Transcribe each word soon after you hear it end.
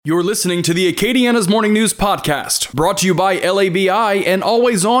You're listening to the Acadiana's Morning News Podcast, brought to you by LABI and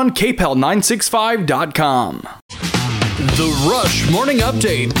always on KPEL965.com. The Rush Morning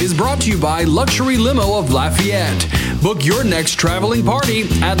Update is brought to you by Luxury Limo of Lafayette. Book your next traveling party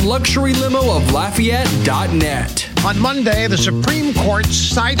at luxurylimooflafayette.net. On Monday, the Supreme Court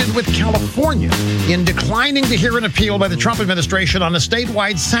sided with California in declining to hear an appeal by the Trump administration on a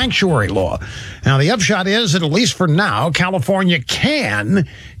statewide sanctuary law. Now, the upshot is that, at least for now, California can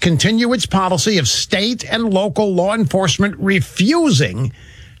continue its policy of state and local law enforcement refusing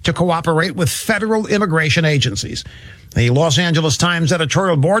to cooperate with federal immigration agencies. The Los Angeles Times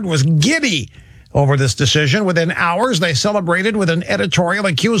editorial board was giddy over this decision. Within hours, they celebrated with an editorial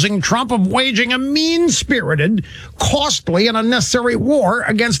accusing Trump of waging a mean-spirited, costly, and unnecessary war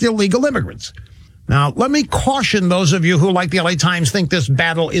against illegal immigrants. Now, let me caution those of you who, like the LA Times, think this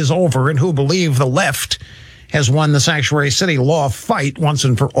battle is over and who believe the left has won the sanctuary city law fight once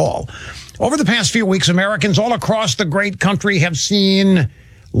and for all. Over the past few weeks, Americans all across the great country have seen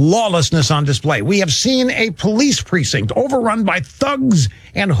lawlessness on display. We have seen a police precinct overrun by thugs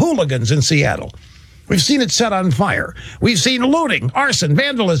and hooligans in Seattle. We've seen it set on fire. We've seen looting, arson,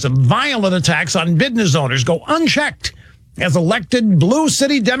 vandalism, violent attacks on business owners go unchecked as elected blue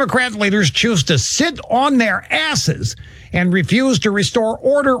city Democrat leaders choose to sit on their asses and refuse to restore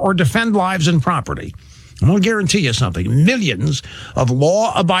order or defend lives and property. I'm going to guarantee you something. Millions of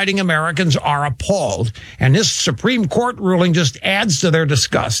law-abiding Americans are appalled, and this Supreme Court ruling just adds to their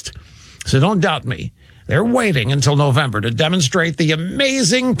disgust. So don't doubt me. They're waiting until November to demonstrate the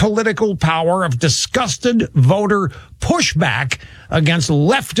amazing political power of disgusted voter pushback against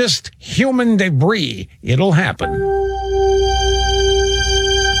leftist human debris. It'll happen.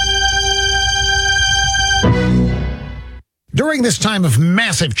 During this time of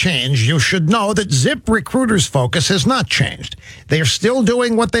massive change, you should know that ZipRecruiter's focus has not changed. They are still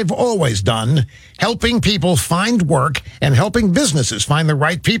doing what they've always done, helping people find work and helping businesses find the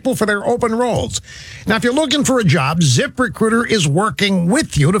right people for their open roles. Now, if you're looking for a job, ZipRecruiter is working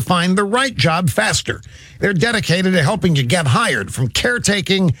with you to find the right job faster. They're dedicated to helping you get hired, from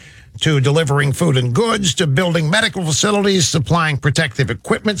caretaking to delivering food and goods to building medical facilities, supplying protective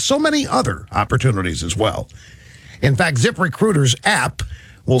equipment, so many other opportunities as well. In fact, ZipRecruiter's app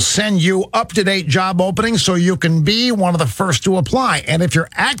will send you up-to-date job openings so you can be one of the first to apply. And if you're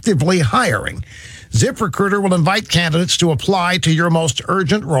actively hiring, ZipRecruiter will invite candidates to apply to your most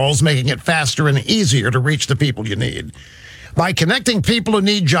urgent roles, making it faster and easier to reach the people you need. By connecting people who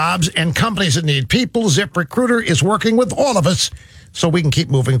need jobs and companies that need people, ZipRecruiter is working with all of us so we can keep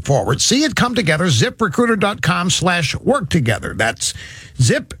moving forward. See it come together, ZipRecruiter.com/work together. That's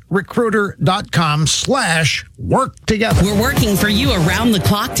ZipRecruiter.com/work together. We're working for you around the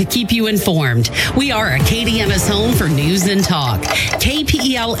clock to keep you informed. We are Acadiana's home for news and talk.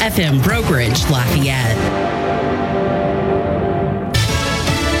 KPEL FM Brokerage, Lafayette.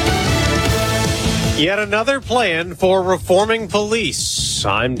 Yet another plan for reforming police.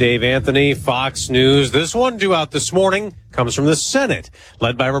 I'm Dave Anthony, Fox News. This one due out this morning comes from the Senate,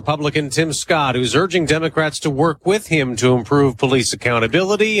 led by Republican Tim Scott, who's urging Democrats to work with him to improve police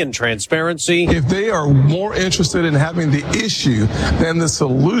accountability and transparency. If they are more interested in having the issue than the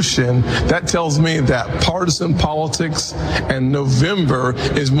solution, that tells me that partisan politics and November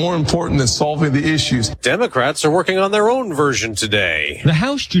is more important than solving the issues. Democrats are working on their own version today. The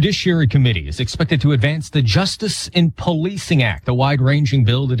House Judiciary Committee is expected to advance the Justice in Policing Act, a wide-ranging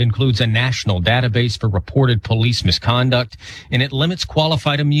bill that includes a national database for reported police misconduct, and it limits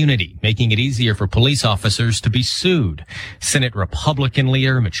qualified immunity, making it easier for police officers to be sued. Senate Republican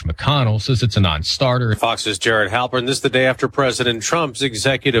leader Mitch McConnell says it's a non-starter. Fox's Jared Halpern, this the day after President Trump's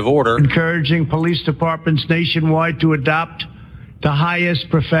executive order encouraging police departments nationwide to adopt the highest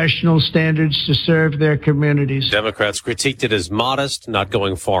professional standards to serve their communities. Democrats critiqued it as modest, not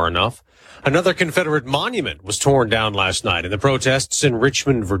going far enough. Another Confederate monument was torn down last night in the protests in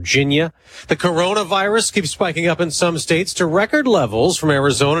Richmond, Virginia. The coronavirus keeps spiking up in some states to record levels, from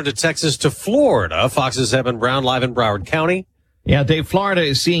Arizona to Texas to Florida. Fox's Evan Brown live in Broward County. Yeah, Dave, Florida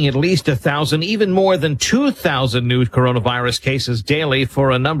is seeing at least 1,000, even more than 2,000 new coronavirus cases daily for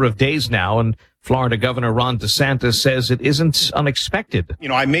a number of days now. And Florida Governor Ron DeSantis says it isn't unexpected. You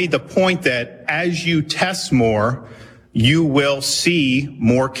know, I made the point that as you test more, you will see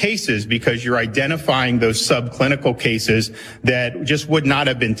more cases because you're identifying those subclinical cases that just would not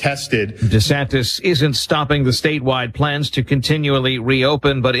have been tested. DeSantis isn't stopping the statewide plans to continually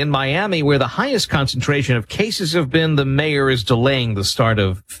reopen, but in Miami, where the highest concentration of cases have been, the mayor is delaying the start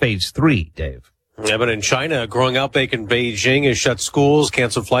of phase 3, Dave. Yeah, but in China, a growing outbreak in Beijing has shut schools,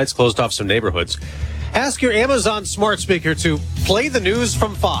 canceled flights, closed off some neighborhoods. Ask your Amazon smart speaker to play the news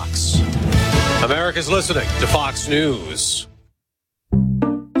from Fox. America's listening to Fox News.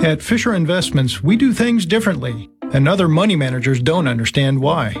 At Fisher Investments, we do things differently, and other money managers don't understand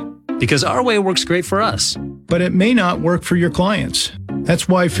why. Because our way works great for us. But it may not work for your clients. That's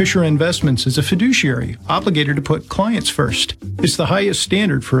why Fisher Investments is a fiduciary, obligated to put clients first. It's the highest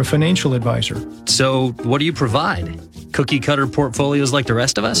standard for a financial advisor. So, what do you provide? Cookie-cutter portfolios like the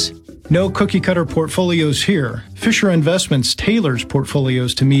rest of us? No cookie-cutter portfolios here. Fisher Investments tailors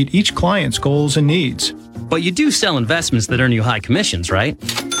portfolios to meet each client's goals and needs. But you do sell investments that earn you high commissions, right?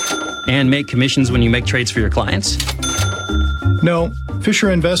 And make commissions when you make trades for your clients? No,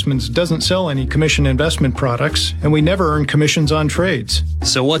 Fisher Investments doesn't sell any commission investment products, and we never earn commissions on trades.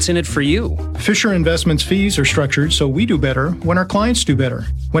 So what's in it for you? Fisher Investments fees are structured so we do better when our clients do better.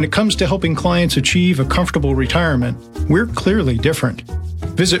 When it comes to helping clients achieve a comfortable retirement, we're clearly different.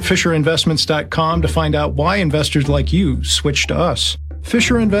 Visit FisherInvestments.com to find out why investors like you switch to us.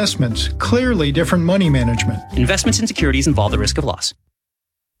 Fisher Investments, clearly different money management. Investments in securities involve the risk of loss.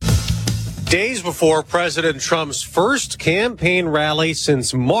 Days before President Trump's first campaign rally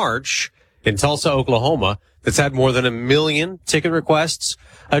since March in Tulsa, Oklahoma, that's had more than 1 million ticket requests,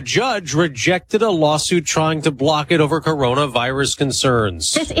 a judge rejected a lawsuit trying to block it over coronavirus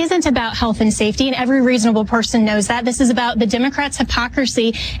concerns. This isn't about health and safety, and every reasonable person knows that. This is about the Democrats'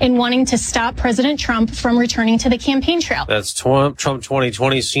 hypocrisy in wanting to stop President Trump from returning to the campaign trail. That's Trump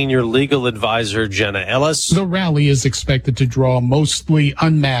 2020 senior legal advisor Jenna Ellis. The rally is expected to draw a mostly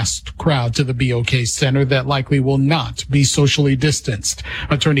unmasked crowd to the BOK Center that likely will not be socially distanced.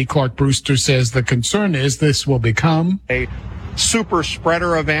 Attorney Clark Brewster says the concern is this will become a super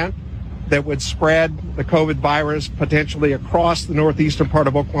spreader event that would spread the COVID virus potentially across the northeastern part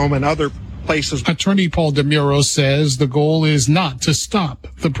of Oklahoma and other places. Attorney Paul DeMuro says the goal is not to stop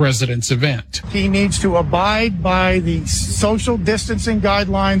the president's event. He needs to abide by the social distancing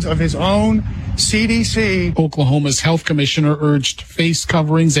guidelines of his own CDC. Oklahoma's health commissioner urged face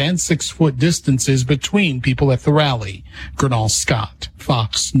coverings and 6-foot distances between people at the rally. Gernal Scott,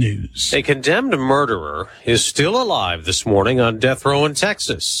 Fox News. A condemned murderer is still alive this morning on death row in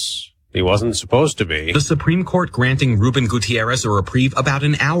Texas. He wasn't supposed to be. The Supreme Court granting Ruben Gutierrez a reprieve about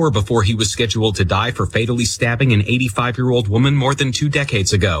an hour before he was scheduled to die for fatally stabbing an 85-year-old woman more than 2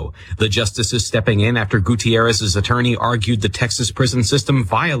 decades ago. The justices stepping in after Gutierrez's attorney argued the Texas prison system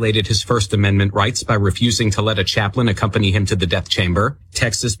violated his First Amendment rights by refusing to let a chaplain accompany him to the death chamber.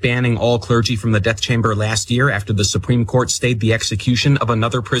 Texas banning all clergy from the death chamber last year after the Supreme Court stayed the execution of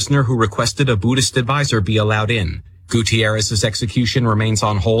another prisoner who requested a Buddhist advisor be allowed in. Gutierrez's execution remains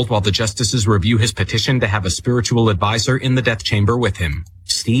on hold while the justices review his petition to have a spiritual advisor in the death chamber with him.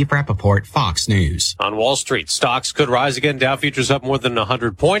 Steve Rappaport, Fox News. On Wall Street, stocks could rise again. Dow futures up more than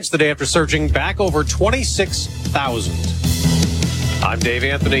 100 points the day after surging back over 26,000. I'm Dave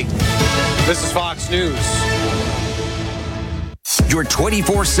Anthony. This is Fox News. Your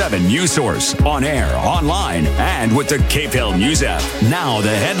 24/7 news source, on air, online, and with the KPEL News app. Now the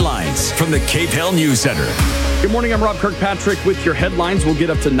headlines from the KPEL News Center. Good morning, I'm Rob Kirkpatrick with your headlines. We'll get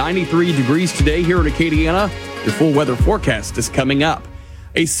up to 93 degrees today here in Acadiana. Your full weather forecast is coming up.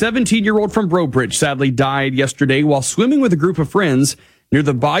 A 17-year-old from Breaux Bridge sadly died yesterday while swimming with a group of friends near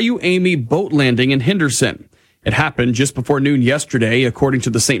the Bayou Amy boat landing in Henderson. It happened just before noon yesterday, according to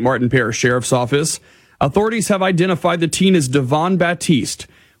the St. Martin Parish Sheriff's Office. Authorities have identified the teen as Devon Baptiste.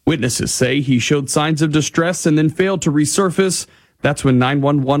 Witnesses say he showed signs of distress and then failed to resurface. That's when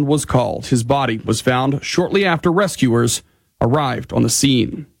 911 was called. His body was found shortly after rescuers arrived on the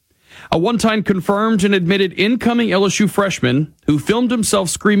scene. A one-time confirmed and admitted incoming LSU freshman who filmed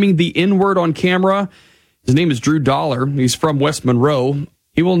himself screaming the N-word on camera. His name is Drew Dollar. He's from West Monroe.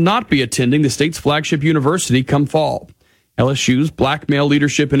 He will not be attending the state's flagship university come fall. LSU's Black Male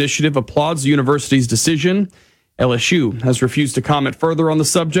Leadership Initiative applauds the university's decision. LSU has refused to comment further on the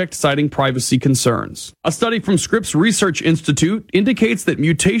subject, citing privacy concerns. A study from Scripps Research Institute indicates that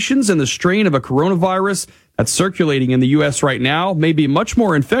mutations in the strain of a coronavirus that's circulating in the U.S. right now may be much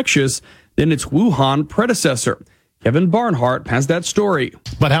more infectious than its Wuhan predecessor. Kevin Barnhart has that story.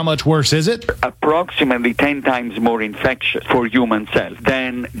 But how much worse is it? Approximately 10 times more infectious for human cells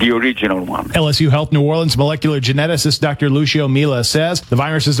than the original one. LSU Health New Orleans molecular geneticist Dr. Lucio Mila says the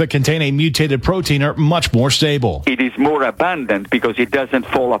viruses that contain a mutated protein are much more stable. It is more abundant because it doesn't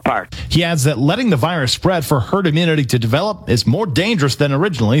fall apart. He adds that letting the virus spread for herd immunity to develop is more dangerous than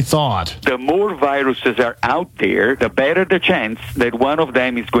originally thought. The more viruses are out there, the better the chance that one of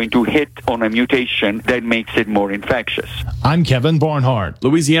them is going to hit on a mutation that makes it more infectious. infectious. I'm Kevin Barnhart.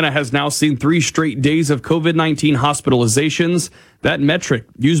 Louisiana has now seen 3 straight days of COVID-19 hospitalizations, that metric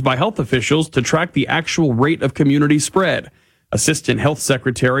used by health officials to track the actual rate of community spread. Assistant Health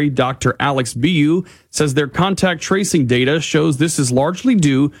Secretary Dr. Alex Biu says their contact tracing data shows this is largely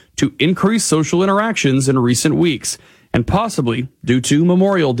due to increased social interactions in recent weeks, and possibly due to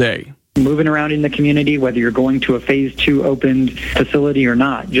Memorial Day. Moving around in the community, whether you're going to a phase 2 opened facility or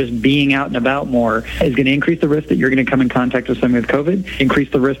not, just being out and about more is going to increase the risk that you're going to come in contact with someone with COVID,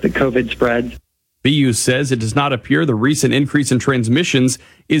 increase the risk that COVID spreads. BU says it does not appear the recent increase in transmissions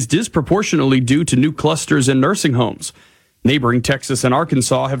is disproportionately due to new clusters in nursing homes. Neighboring Texas and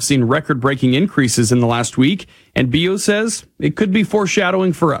Arkansas have seen record-breaking increases in the last week, and BO says it could be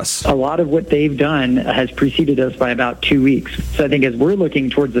foreshadowing for us. A lot of what they've done has preceded us by about 2 weeks. So I think as we're looking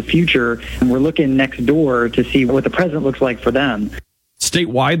towards the future, and we're looking next door to see what the present looks like for them.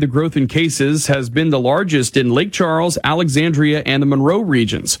 Statewide, the growth in cases has been the largest in Lake Charles, Alexandria, and the Monroe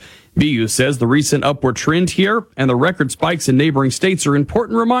regions. BU says the recent upward trend here and the record spikes in neighboring states are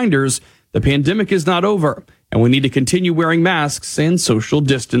important reminders the pandemic is not over, and we need to continue wearing masks and social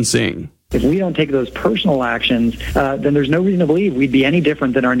distancing. If we don't take those personal actions, then there's no reason to believe we'd be any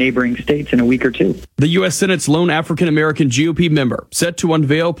different than our neighboring states in a week or two. The U.S. Senate's lone African-American GOP member set to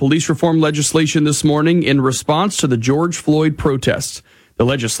unveil police reform legislation this morning in response to the George Floyd protests. The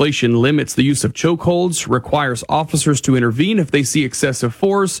legislation limits the use of chokeholds, requires officers to intervene if they see excessive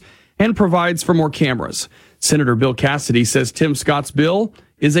force, and provides for more cameras. Senator Bill Cassidy says Tim Scott's bill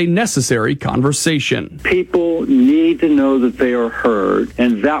is a necessary conversation. People need to know that they are heard,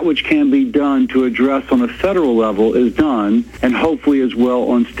 and that which can be done to address on a federal level is done, and hopefully as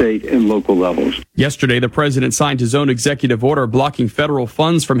well on state and local levels. Yesterday, the president signed his own executive order blocking federal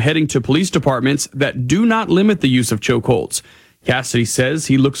funds from heading to police departments that do not limit the use of chokeholds. Cassidy says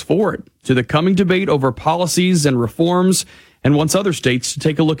he looks forward to the coming debate over policies and reforms and wants other states to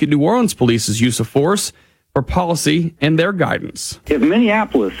take a look at New Orleans police's use of force for policy and their guidance. If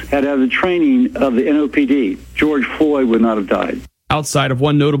Minneapolis had had the training of the NOPD, George Floyd would not have died. Outside of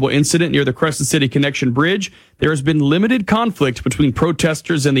one notable incident near the Crescent City Connection Bridge, there has been limited conflict between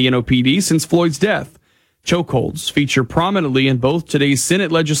protesters and the NOPD since Floyd's death. Chokeholds feature prominently in both today's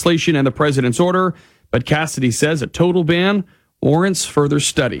Senate legislation and the president's order, but Cassidy says a total ban warrants further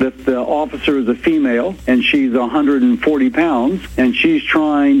study. If the officer is a female and she's 140 pounds and she's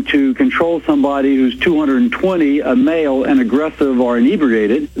trying to control somebody who's 220, a male and aggressive or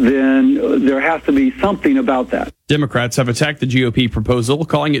inebriated, then there has to be something about that. Democrats have attacked the GOP proposal,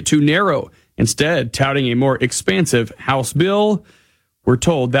 calling it too narrow, instead touting a more expansive House bill. We're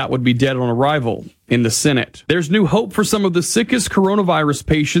told that would be dead on arrival in the Senate. There's new hope for some of the sickest coronavirus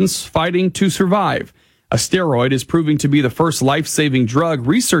patients fighting to survive. A steroid is proving to be the first life-saving drug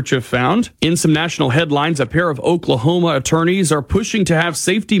research have found. In some national headlines, a pair of Oklahoma attorneys are pushing to have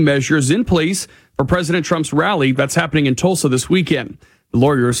safety measures in place for President Trump's rally that's happening in Tulsa this weekend. The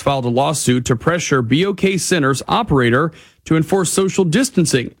lawyers filed a lawsuit to pressure BOK Center's operator to enforce social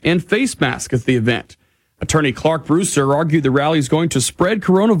distancing and face masks at the event. Attorney Clark Brewster argued the rally is going to spread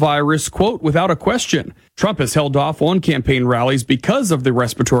coronavirus, quote, without a question. Trump has held off on campaign rallies because of the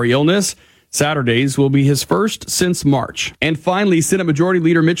respiratory illness. Saturdays will be his first since March. And finally, Senate Majority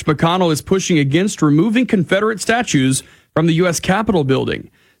Leader Mitch McConnell is pushing against removing Confederate statues from the U.S. Capitol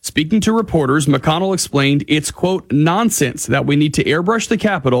building. Speaking to reporters, McConnell explained it's, quote, nonsense that we need to airbrush the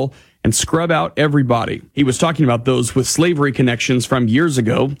Capitol and scrub out everybody. He was talking about those with slavery connections from years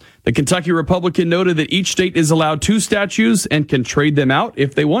ago. The Kentucky Republican noted that each state is allowed 2 statues and can trade them out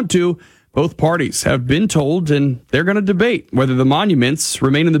if they want to. Both parties have been told, and they're going to debate whether the monuments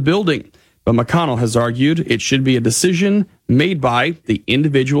remain in the building. But McConnell has argued it should be a decision made by the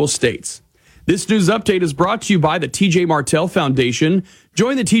individual states. This news update is brought to you by the TJ Martell Foundation.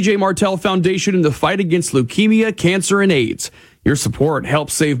 Join the TJ Martell Foundation in the fight against leukemia, cancer, and AIDS. Your support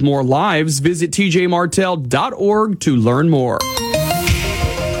helps save more lives. Visit tjmartell.org to learn more.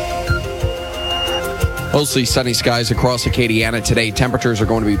 Mostly sunny skies across Acadiana today. Temperatures are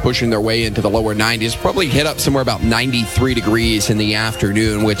going to be pushing their way into the lower 90s. Probably hit up somewhere about 93 degrees in the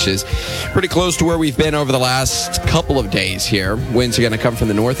afternoon, which is pretty close to where we've been over the last couple of days here. Winds are going to come from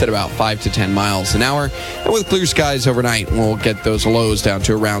the north at about 5 to 10 miles an hour. And with clear skies overnight, we'll get those lows down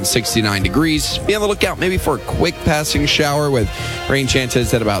to around 69 degrees. Be on the lookout maybe for a quick passing shower with rain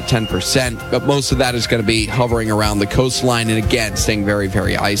chances at about 10%. But most of that is going to be hovering around the coastline and again, staying very,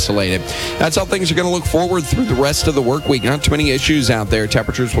 very isolated. That's how things are going to look for forward through the rest of the work week, not too many issues out there.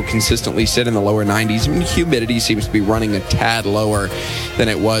 Temperatures will consistently sit in the lower 90s. And humidity seems to be running a tad lower than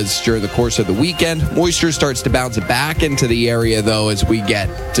it was during the course of the weekend. Moisture starts to bounce back into the area, though, as we get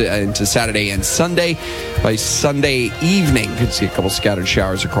into Saturday and Sunday. By Sunday evening, could see a couple scattered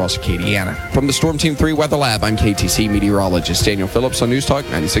showers across Acadiana. From the Storm Team 3 Weather Lab, I'm KTC meteorologist Daniel Phillips on News Talk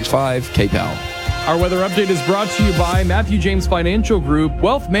 96.5 KPEL. Our weather update is brought to you by Matthew James Financial Group,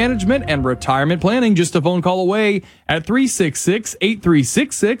 Wealth Management and Retirement Planning. Just a phone call away at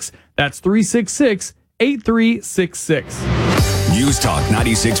 366-8366. That's 366-8366. News Talk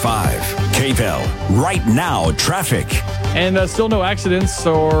 96.5 KPEL. Right now, traffic. And still no accidents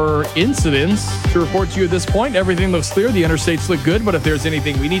or incidents to report to you at this point. Everything looks clear. The interstates look good. But if there's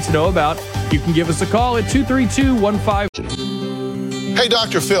anything we need to know about, you can give us a call at 232-15. Hey,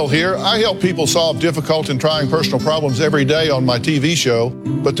 Dr. Phil here. I help people solve difficult and trying personal problems every day on my TV show.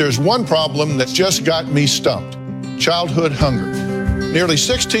 But there's one problem that's just got me stumped: childhood hunger. Nearly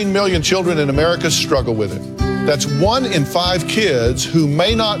 16 million children in America struggle with it. That's 1 in 5 kids who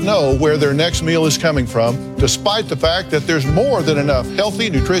may not know where their next meal is coming from, despite the fact that there's more than enough healthy,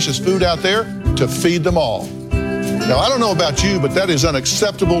 nutritious food out there to feed them all. Now, I don't know about you, but that is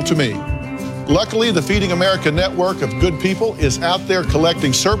unacceptable to me. Luckily, the Feeding America network of good people is out there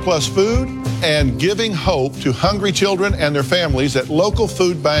collecting surplus food and giving hope to hungry children and their families at local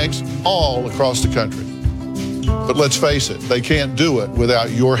food banks all across the country. But let's face it, they can't do it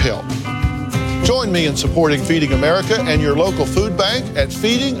without your help. Join me in supporting Feeding America and your local food bank at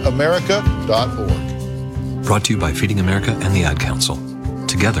feedingamerica.org. Brought to you by Feeding America and the Ad Council.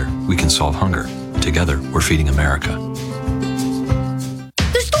 Together, we can solve hunger. Together, we're Feeding America.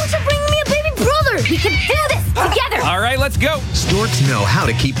 The Storks are bringing me a baby brother. We can do this together. All right, let's go. Storks know how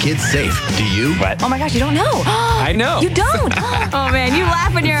to keep kids safe. Do you? What? Oh my gosh, you don't know. I know. You don't. Oh man, you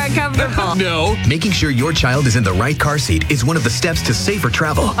laugh when you're uncomfortable. No. Making sure your child is in the right car seat is one of the steps to safer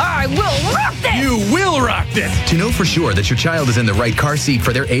travel. I will rock this. You will rock this. To know for sure that your child is in the right car seat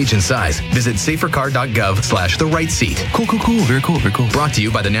for their age and size, visit safercar.gov/the right seat. Cool. Very cool. Brought to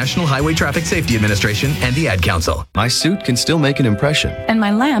you by the National Highway Traffic Safety Administration and the Ad Council. My suit can still make an impression. And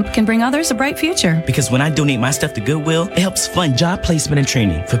my lamp can bring others a bright future. Because when I donate my stuff to Goodwill, it helps fund job placement and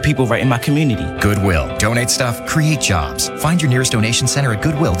training for people right in my community. Goodwill. Donate stuff, create jobs. Find your nearest donation center at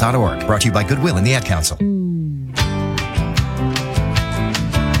goodwill.org. Brought to you by Goodwill and the Ad Council.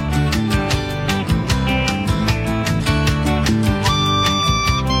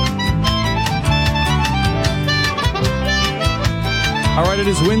 All right, it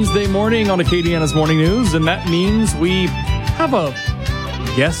is Wednesday morning on Acadiana's Morning News, and that means we have a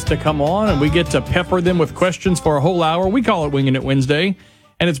guest to come on, and we get to pepper them with questions for a whole hour. We call it Winging It Wednesday,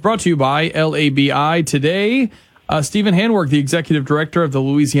 and it's brought to you by LABI today. Stephen Hanwerk, the executive director of the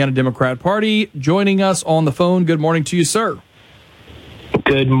Louisiana Democrat Party, joining us on the phone. Good morning to you, sir.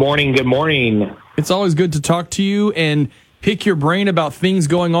 Good morning. It's always good to talk to you and pick your brain about things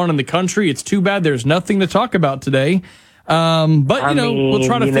going on in the country. It's too bad there's nothing to talk about today. But, we'll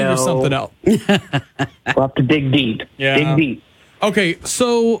try to figure something out. We'll have to dig deep. Yeah. Dig deep. Okay,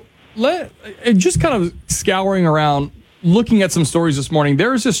 so just kind of scouring around, looking at some stories this morning.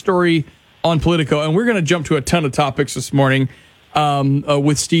 There's a story on Politico, and we're going to jump to a ton of topics this morning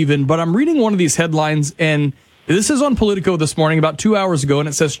with Stephen. But I'm reading one of these headlines, and this is on Politico this morning about 2 hours ago, and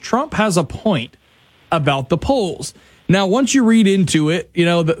it says Trump has a point about the polls. Now, once you read into it,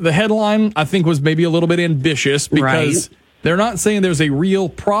 the headline, I think, was maybe a little bit ambitious because they're not saying there's a real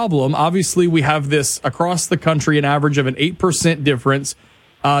problem. Obviously, we have this across the country, an average of an 8% difference,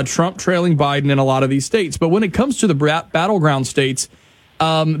 Trump trailing Biden in a lot of these states. But when it comes to the battleground states,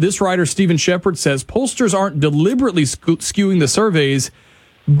 this writer, Stephen Shepard, says pollsters aren't deliberately skewing the surveys,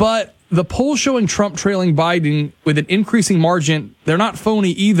 but the polls showing Trump trailing Biden with an increasing margin, they're not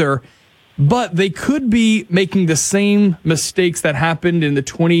phony either. But they could be making the same mistakes that happened in the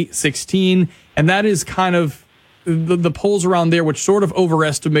 2016, and that is kind of the polls around there, which sort of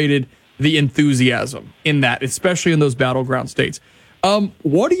overestimated the enthusiasm in that, especially in those battleground states.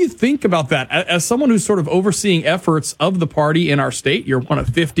 What do you think about that? As someone who's sort of overseeing efforts of the party in our state, you're one of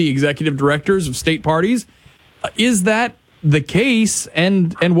 50 executive directors of state parties. Is that the case,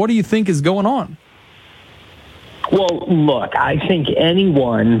 and what do you think is going on? Well, look, I think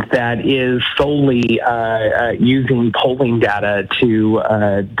anyone that is solely using polling data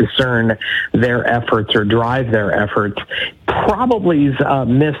to discern their efforts or drive their efforts probably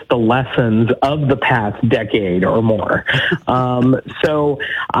missed the lessons of the past decade or more.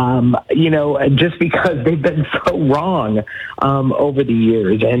 Just because they've been so wrong over the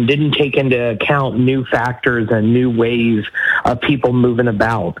years and didn't take into account new factors and new ways of people moving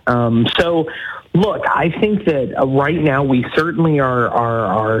about. Look, I think that right now we certainly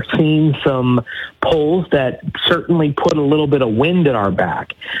are seeing some polls that certainly put a little bit of wind at our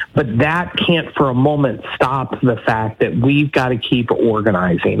back, but that can't for a moment stop the fact that we've got to keep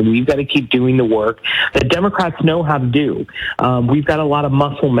organizing. We've got to keep doing the work that Democrats know how to do. We've got a lot of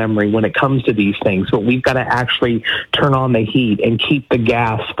muscle memory when it comes to these things, but we've got to actually turn on the heat and keep the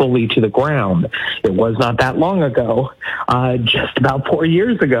gas fully to the ground. It was not that long ago, just about 4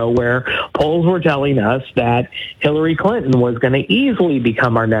 years ago, where polls were telling us that Hillary Clinton was going to easily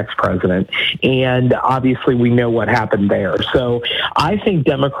become our next president. And obviously we know what happened there. So I think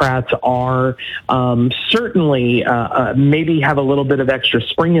Democrats are certainly maybe have a little bit of extra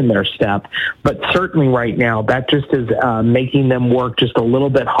spring in their step, but certainly right now that just is making them work just a little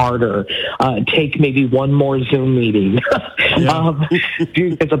bit harder. Take maybe one more Zoom meeting.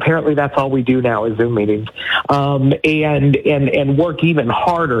 Because apparently that's all we do now is Zoom meetings. And work even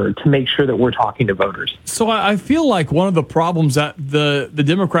harder to make sure that we're talking to voters. So I feel like one of the problems that the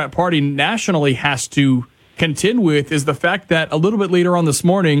Democrat Party nationally has to contend with is the fact that a little bit later on this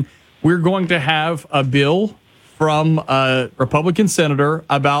morning, we're going to have a bill from a Republican senator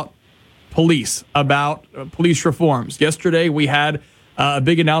about police reforms. Yesterday, we had a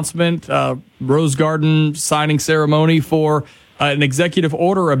big announcement, Rose Garden signing ceremony for an executive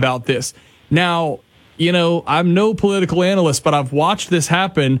order about this. Now, I'm no political analyst, but I've watched this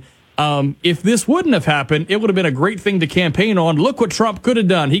happen. If this wouldn't have happened, it would have been a great thing to campaign on. Look what Trump could have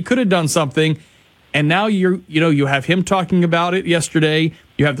done. He could have done something. And now you have him talking about it yesterday.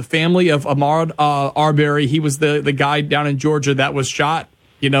 You have the family of Ahmaud Arbery. He was the guy down in Georgia that was shot,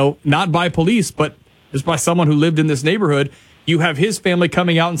 not by police, but just by someone who lived in this neighborhood. You have his family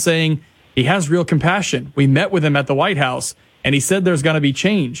coming out and saying he has real compassion. We met with him at the White House, and he said there's going to be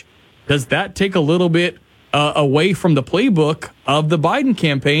change. Does that take a little bit away from the playbook of the Biden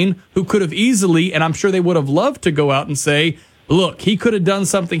campaign, who could have easily, and I'm sure they would have loved to go out and say, look, he could have done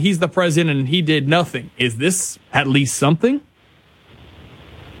something. He's the president and he did nothing. Is this at least something?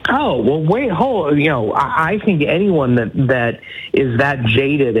 Oh, well, wait, hold. I think anyone that is that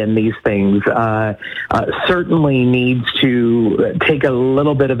jaded in these things certainly needs to take a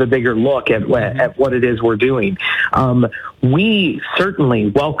little bit of a bigger look at what it is we're doing. We certainly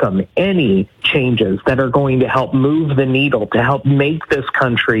welcome any changes that are going to help move the needle, to help make this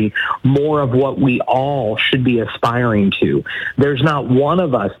country more of what we all should be aspiring to. There's not one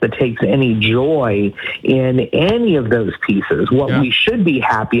of us that takes any joy in any of those pieces. What we should be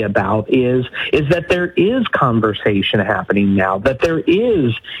happy about is that there is conversation happening now, that there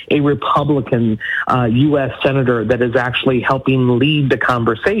is a Republican U.S. senator that is actually helping lead the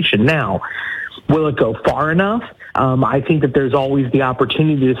conversation. Now, will it go far enough? I think that there's always the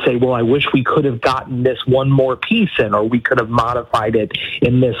opportunity to say, well, I wish we could have gotten this one more piece in, or we could have modified it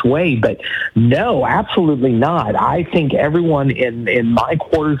in this way. But no, absolutely not. I think everyone in my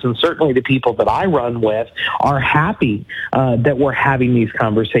quarters, and certainly the people that I run with, are happy that we're having these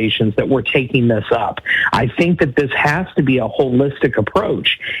conversations, that we're taking this up. I think that this has to be a holistic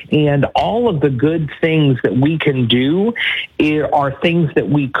approach. And all of the good things that we can do are things that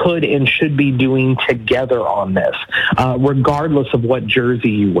we could and should be doing together on this, regardless of what jersey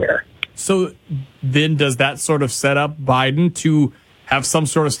you wear. So then does that sort of set up Biden to have some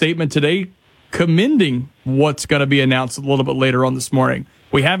sort of statement today commending what's going to be announced a little bit later on this morning?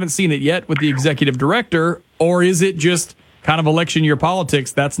 We haven't seen it yet with the executive director, or is it just kind of election year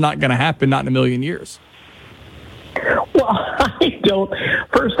politics? That's not going to happen, not in a million years. Well, I don't.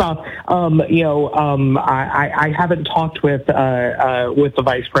 First off, I haven't talked with the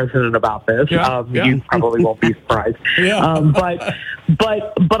vice president about this. You probably won't be surprised.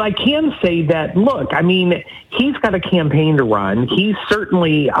 But I can say that, look, I mean, he's got a campaign to run. He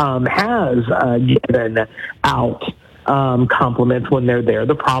certainly has given out compliments when they're there.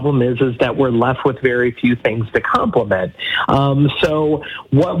 The problem is that we're left with very few things to compliment. So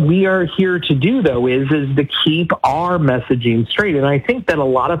what we are here to do, though, is to keep our messaging straight. And I think that a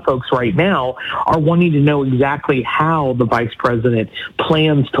lot of folks right now are wanting to know exactly how the vice president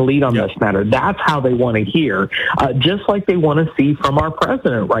plans to lead on this matter. That's how they want to hear, just like they want to see from our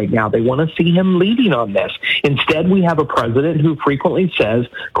president right now. They want to see him leading on this. Instead, we have a president who frequently says,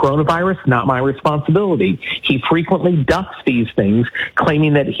 coronavirus, not my responsibility. He frequently ducks these things,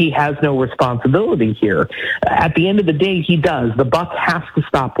 claiming that he has no responsibility here. At the end of the day, he does. The buck has to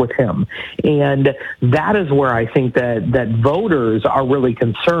stop with him. And that is where I think that voters are really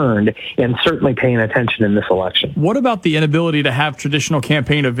concerned and certainly paying attention in this election. What about the inability to have traditional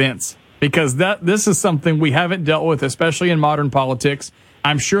campaign events? Because this is something we haven't dealt with, especially in modern politics.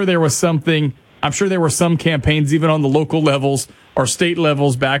 I'm sure there was something I'm sure there were some campaigns, even on the local levels or state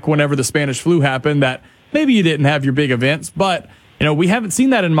levels back whenever the Spanish flu happened, that maybe you didn't have your big events. But, we haven't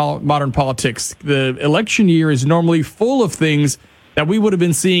seen that in modern politics. The election year is normally full of things that we would have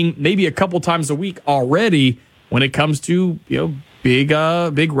been seeing maybe a couple times a week already when it comes to,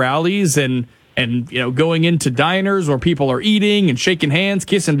 big rallies and going into diners where people are eating and shaking hands,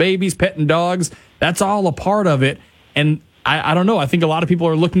 kissing babies, petting dogs. That's all a part of it. And I don't know. I think a lot of people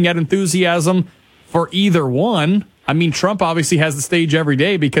are looking at enthusiasm for either one. I mean, Trump obviously has the stage every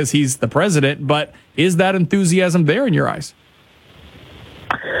day because he's the president, but is that enthusiasm there in your eyes?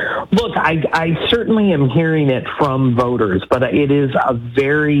 Look, I certainly am hearing it from voters, but it is a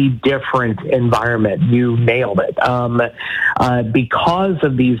very different environment. You nailed it. Because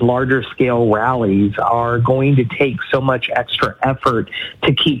of these larger scale rallies are going to take so much extra effort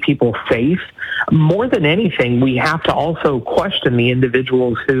to keep people safe. More than anything, we have to also question the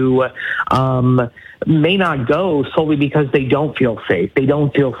individuals who may not go solely because they don't feel safe. They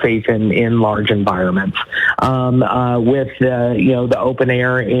don't feel safe in large environments with the open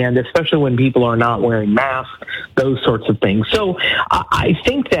air, and especially when people are not wearing masks, those sorts of things. So I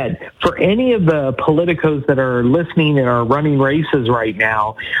think that for any of the politicos that are listening and are running races right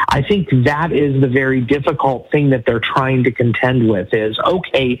now, I think that is the very difficult thing that they're trying to contend with is,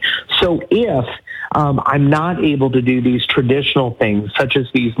 okay, so if I'm not able to do these traditional things, such as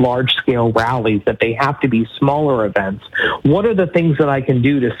these large-scale rallies, that they have to be smaller events, what are the things that I can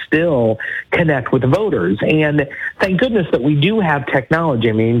do to still connect with voters? And thank goodness that we do have technology.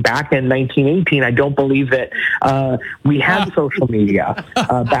 I mean, back in 1918, I don't believe that we had social media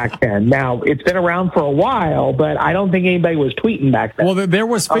back then. Now, it's been around for a while, but I don't think anybody was tweeting back then. Well, there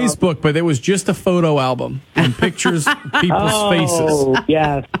was Facebook, but it was just a photo album and pictures of people's faces. Oh,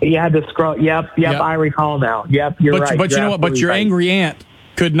 yes. You had to scroll. Yep. I recall now. Yep, you're right. But you know what? But your angry aunt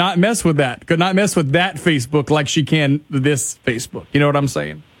could not mess with that. Could not mess with that Facebook like she can this Facebook. You know what I'm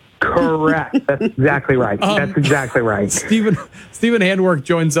saying? Correct. That's exactly right. That's exactly right. Stephen Handwerk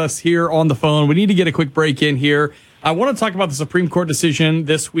joins us here on the phone. We need to get a quick break in here. I want to talk about the Supreme Court decision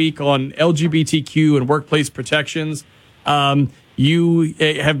this week on LGBTQ and workplace protections. You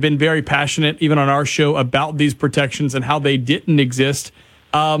have been very passionate, even on our show, about these protections and how they didn't exist.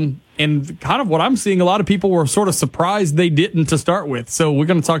 And kind of what I'm seeing, a lot of people were sort of surprised they didn't to start with. So we're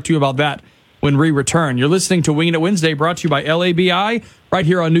going to talk to you about that when we return. You're listening to Winging It Wednesday, brought to you by LABI, right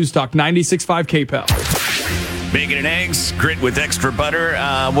here on News Talk 96.5 KPEL. Bacon and eggs, grit with extra butter.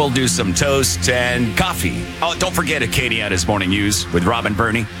 We'll do some toast and coffee. Oh, don't forget Acadiana's Morning News with Robin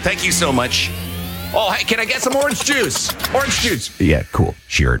Burney. Thank you so much. Oh, hey, can I get some orange juice? Orange juice. Yeah, cool.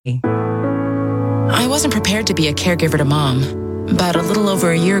 Sure. I wasn't prepared to be a caregiver to Mom. But a little over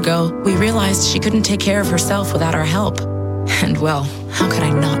a year ago, we realized she couldn't take care of herself without our help. And well, how could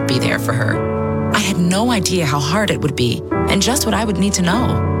I not be there for her? I had no idea how hard it would be and just what I would need to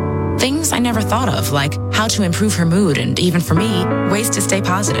know. Things I never thought of, like how to improve her mood and, even for me, ways to stay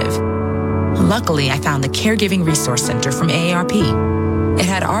positive. Luckily, I found the Caregiving Resource Center from AARP. It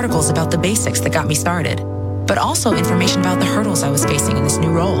had articles about the basics that got me started, but also information about the hurdles I was facing in this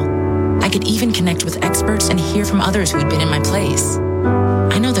new role. I could even connect with experts and hear from others who'd been in my place.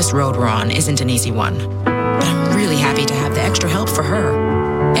 I know this road we're on isn't an easy one, but I'm really happy to have the extra help for her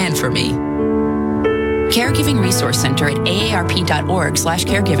and for me. Caregiving Resource Center at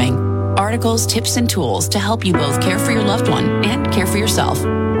aarp.org/caregiving. Articles, tips, and tools to help you both care for your loved one and care for yourself.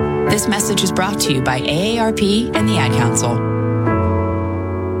 This message is brought to you by AARP and the Ad Council.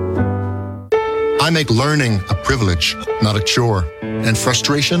 I make learning a privilege, not a chore, and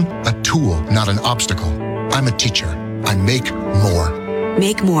frustration a tool, not an obstacle. I'm a teacher. I make more.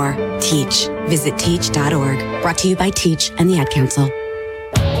 Make more. Teach. Visit teach.org. Brought to you by Teach and the Ad Council.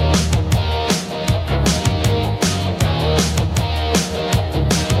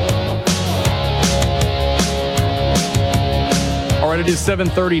 All right, it is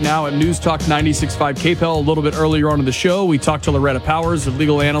 7:30 now at News Talk 96.5 KPEL. A little bit earlier on in the show, we talked to Loretta Powers, a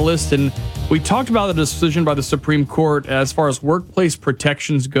legal analyst, and we talked about the decision by the Supreme Court as far as workplace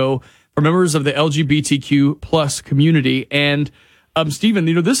protections go for members of the LGBTQ plus community. And Stephen,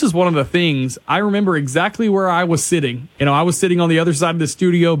 this is one of the things I remember exactly where I was sitting. I was sitting on the other side of the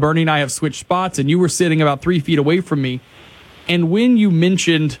studio. Bernie and I have switched spots, and you were sitting about 3 feet away from me. And when you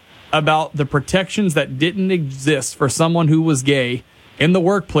mentioned about the protections that didn't exist for someone who was gay in the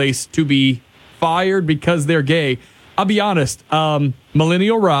workplace to be fired because they're gay, I'll be honest,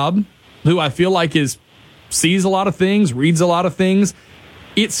 Millennial Rob, who I feel like sees a lot of things, reads a lot of things,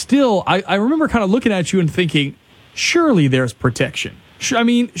 it's still, I remember kind of looking at you and thinking, surely there's protection. I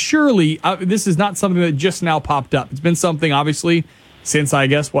mean, surely this is not something that just now popped up. It's been something, obviously, since, I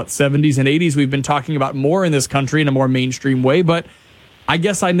guess, 70s and 80s, we've been talking about more in this country in a more mainstream way, but I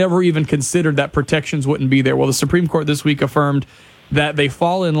guess I never even considered that protections wouldn't be there. Well, the Supreme Court this week affirmed that they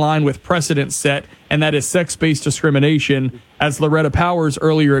fall in line with precedent set, and that is sex-based discrimination. As Loretta Powers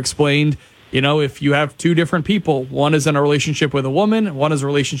earlier explained, if you have two different people, one is in a relationship with a woman, one is a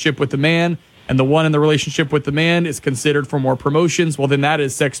relationship with a man, and the one in the relationship with the man is considered for more promotions, well, then that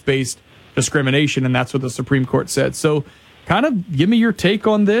is sex-based discrimination, and that's what the Supreme Court said. So kind of give me your take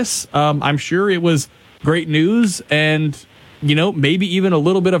on this. I'm sure it was great news and, maybe even a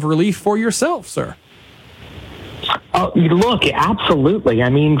little bit of relief for yourself, sir. Look, absolutely. I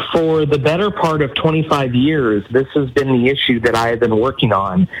mean, for the better part of 25 years, this has been the issue that I have been working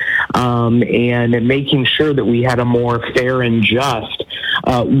on, and making sure that we had a more fair and just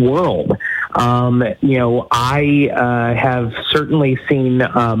world. I have certainly seen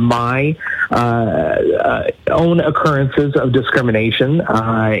my own occurrences of discrimination,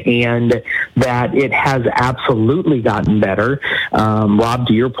 and that it has absolutely gotten better. Rob,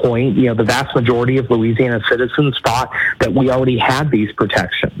 to your point, the vast majority of Louisiana citizens thought that we already had these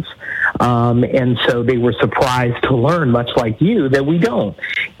protections. And so they were surprised to learn, much like you, that we don't.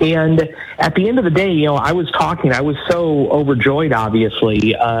 And at the end of the day, I was so overjoyed,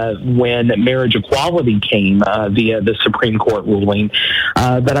 obviously, when marriage equality came via the Supreme Court ruling,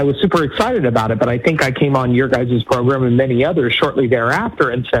 that I was super excited about it. But I think I came on your guys' program and many others shortly thereafter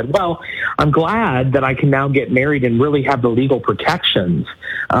and said, well, I'm glad that I can now get married and really have the legal protections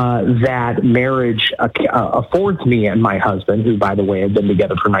that marriage affords me and my husband, who, by the way, have been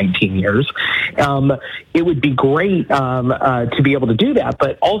together for 19 years. It would be great to be able to do that,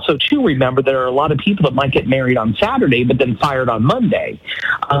 but also to remember there are a lot of people that might get married on Saturday but then fired on Monday,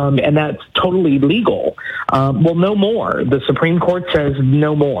 and that's totally legal. Well, no more. The Supreme Court says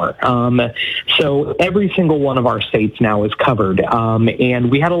no more. So every single one of our states now is covered,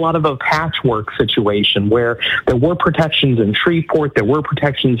 and we had a lot of a patchwork situation where there were protections in Shreveport, there were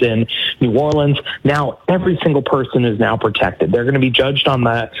protections in New Orleans. Now every single person is now protected. They're going to be judged on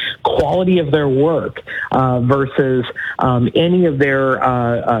the quality of their work versus any of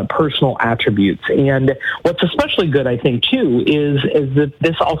their personal attributes. And what's especially good, I think, too, is that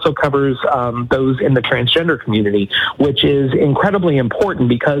this also covers those in the transgender community, which is incredibly important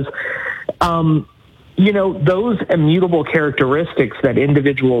because those immutable characteristics that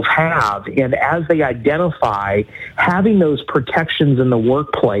individuals have, and as they identify, having those protections in the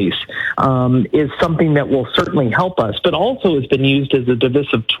workplace is something that will certainly help us, but also has been used as a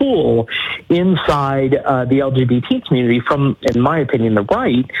divisive tool inside the LGBT community from, in my opinion, the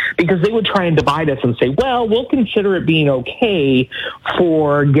right, because they would try and divide us and say, well, we'll consider it being okay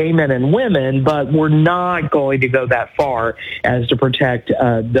for gay men and women, but we're not going to go that far as to protect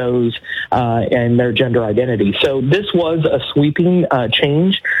those and their gender identity. So this was a sweeping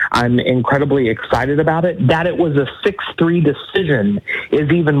change. I'm incredibly excited about it. That it was a 6-3 decision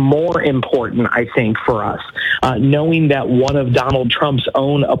is even more important, I think, for us, knowing that one of Donald Trump's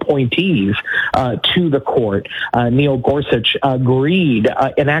own appointees to the court, Neil Gorsuch, agreed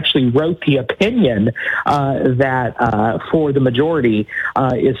and actually wrote the opinion that for the majority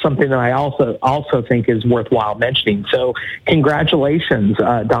is something that I also think is worthwhile mentioning. So congratulations,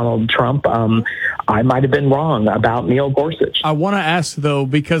 Donald Trump. I might have been wrong about Neil Gorsuch. I want to ask, though,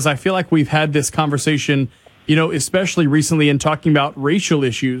 because I feel like we've had this conversation, especially recently in talking about racial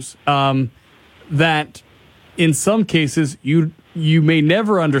issues, that in some cases you may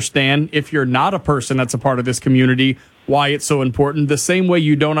never understand, if you're not a person that's a part of this community, why it's so important. The same way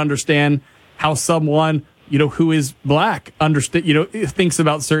you don't understand how someone, who is black, thinks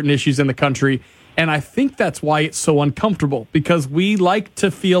about certain issues in the country. And I think that's why it's so uncomfortable, because we like to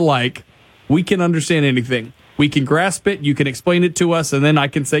feel like we can understand anything. We can grasp it. You can explain it to us. And then I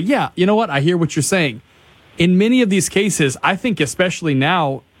can say, yeah, you know what? I hear what you're saying. In many of these cases, I think especially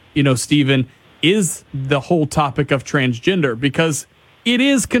now, Stephen, is the whole topic of transgender, because it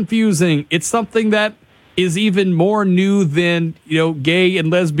is confusing. It's something that is even more new than, gay and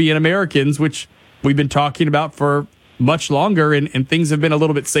lesbian Americans, which we've been talking about for much longer. And things have been a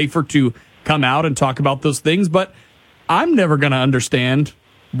little bit safer to come out and talk about those things. But I'm never going to understand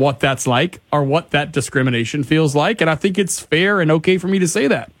what that's like or what that discrimination feels like. And I think it's fair and okay for me to say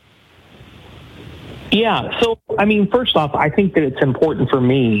that. Yeah. So, first off, I think that it's important for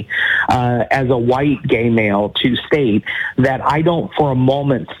me as a white gay male to state that I don't for a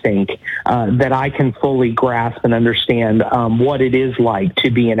moment think that I can fully grasp and understand what it is like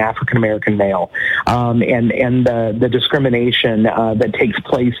to be an African American male, and the discrimination that takes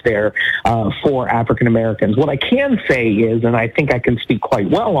place there for African Americans. What I can say is, and I think I can speak quite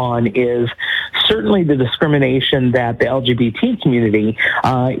well on, is certainly the discrimination that the LGBT community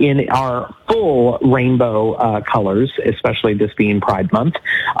in our full rainbow colors, especially this being Pride Month,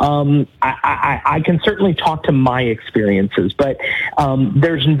 I can certainly talk to my experiences, but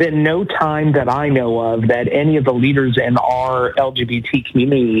there's been no time that I know of that any of the leaders in our LGBT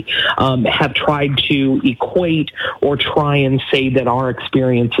community have tried to equate or try and say that our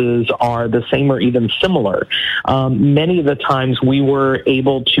experiences are the same or even similar. Many of the times we were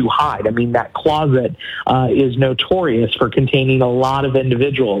able to hide. I mean, that closet is notorious for containing a lot of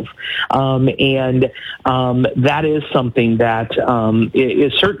individuals. And that is something that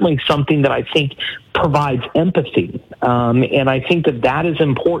is certainly something that I think provides empathy. And I think that that is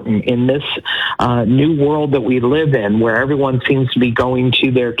important in this new world that we live in, where everyone seems to be going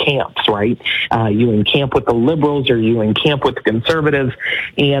to their camps, right? You in camp with the liberals, or you in camp with the conservatives.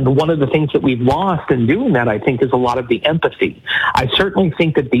 And one of the things that we've lost in doing that, I think, is a lot of the empathy. I certainly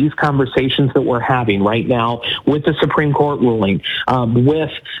think that these conversations that we're having right now with the Supreme Court ruling,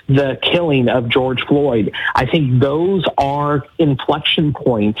 with the killing of George Floyd, I think those are inflection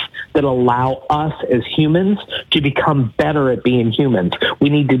points that allow us as humans to become better at being humans. We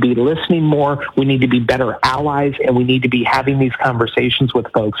need to be listening more, we need to be better allies, and we need to be having these conversations with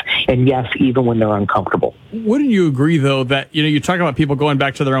folks, and yes, even when they're uncomfortable. Wouldn't you agree, though, that, you talk about people going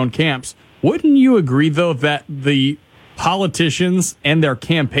back to their own camps, wouldn't you agree, though, that the politicians and their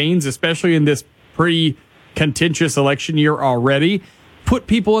campaigns, especially in this pretty contentious election year already, put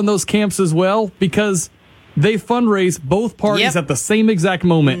people in those camps as well? Because they fundraise, both parties at the same exact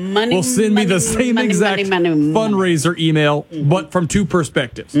moment will send me the same exact fundraiser email, but from two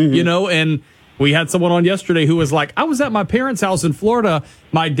perspectives, and we had someone on yesterday who was like, I was at my parents' house in Florida.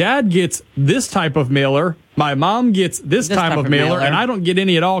 My dad gets this type of mailer. My mom gets this type of mailer, and I don't get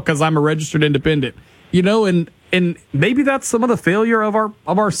any at all because I'm a registered independent, and maybe that's some of the failure of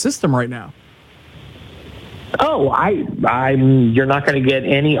our system right now. Oh, you're not going to get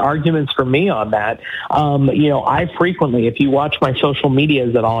any arguments from me on that. I frequently, if you watch my social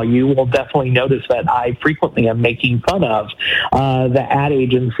medias at all, you will definitely notice that I frequently am making fun of the ad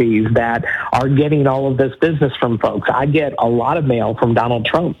agencies that are getting all of this business from folks. I get a lot of mail from Donald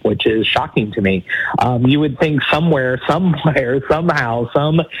Trump, which is shocking to me. You would think somehow, some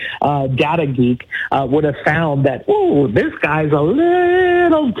data geek would have found that, this guy's a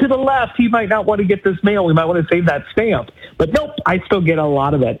little to the left. He might not want to get this mail. We might want to save that stamp. But nope, I still get a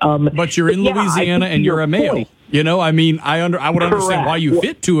lot of it. But you're in Louisiana and you're a male. I would understand why you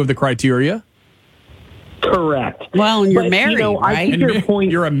fit two of the criteria. Correct. Well, and you're married, right? I think your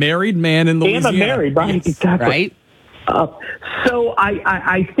point, you're a married man in Louisiana. And I'm married, right? Yes. Exactly. Right. So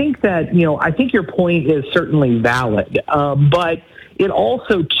I think that, I think your point is certainly valid. But it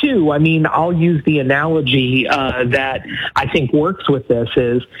also, too, I'll use the analogy that I think works with this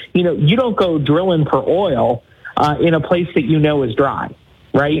is, you don't go drilling for oil in a place that is dry,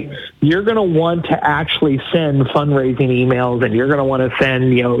 right? You're going to want to actually send fundraising emails, and you're going to want to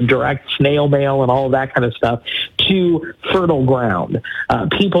send, direct snail mail and all of that kind of stuff to fertile ground,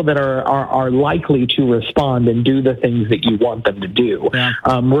 people that are likely to respond and do the things that you want them to do. Yeah.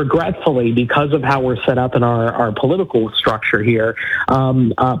 Regretfully, because of how we're set up in our political structure here,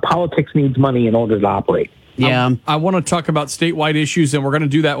 politics needs money in order to operate. Yeah. I want to talk about statewide issues, and we're going to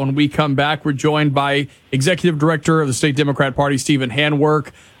do that when we come back. We're joined by Executive Director of the State Democrat Party, Stephen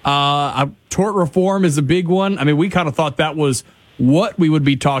Handwerk. Tort reform is a big one. We kind of thought that was what we would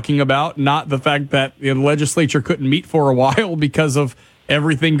be talking about, not the fact that the legislature couldn't meet for a while because of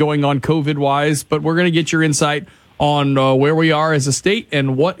everything going on COVID-wise. But we're going to get your insight on where we are as a state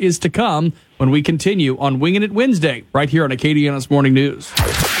and what is to come when we continue on Winging It Wednesday, right here on Acadiana's Morning News.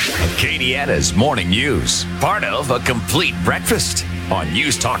 Acadiana's Morning News, part of a complete breakfast on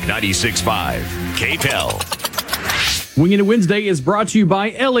News Talk 96.5, KPEL. Winging It Wednesday is brought to you by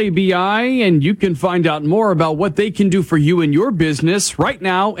LABI, and you can find out more about what they can do for you and your business right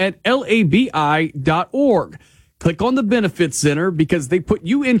now at labi.org. Click on the Benefits Center because they put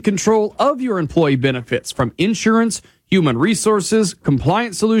you in control of your employee benefits, from insurance, human resources,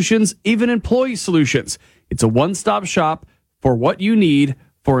 compliance solutions, even employee solutions. It's a one-stop shop for what you need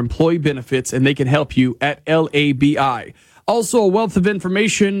for employee benefits, and they can help you at LABI. Also, a wealth of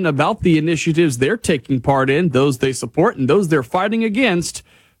information about the initiatives they're taking part in, those they support and those they're fighting against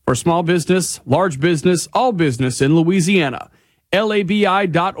for small business, large business, all business in Louisiana.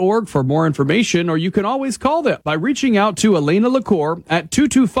 labi.org for more information, or you can always call them by reaching out to Elena LaCour at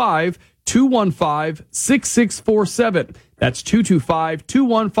 225-215-6647. That's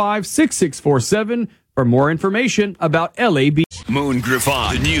 225-215-6647 for more information about LAB. Moon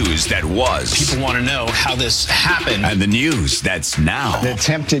Griffon, the news that was. People want to know how this happened. And the news that's now. The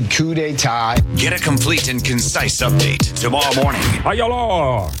attempted coup d'etat. Get a complete and concise update tomorrow morning. Hi, y'all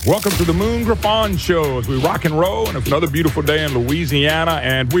are. Welcome to the Moon Griffon Show as we rock and roll, and it's another beautiful day in Louisiana,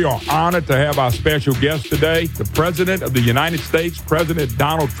 and we are honored to have our special guest today, the President of the United States, President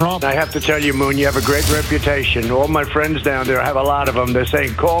Donald Trump. I have to tell you, Moon, you have a great reputation. All my friends down there, I have a lot of them. They're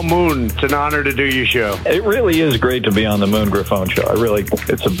saying, call Moon. It's an honor to do your show. It really is great to be on the Moon Griffon Show.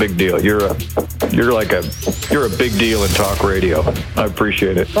 It's a big deal. You're a big deal in talk radio. I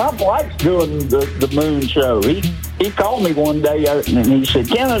appreciate it. Trump likes doing the Moon Show. He called me one day and he said,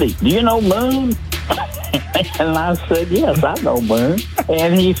 Kennedy, do you know Moon? And I said, yes, I know Moon.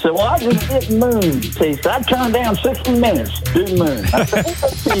 And he said, well, I just did Moon. He said, I turned down 60 minutes to do Moon. I said, what's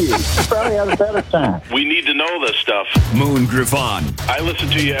up to you? You probably had a better time. We need to know this stuff. Moon Griffon. I listen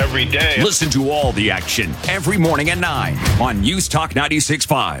to you every day. Listen to all the action every morning at 9 on News Talk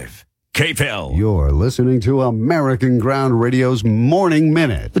 96.5. KPEL. You're listening to American Ground Radio's Morning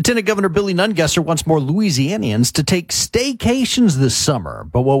Minute. Lieutenant Governor Billy Nungesser wants more Louisianians to take staycations this summer.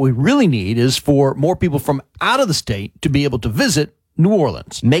 But what we really need is for more people from out of the state to be able to visit New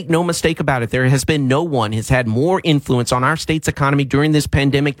Orleans. Make no mistake about it. There has been no one has had more influence on our state's economy during this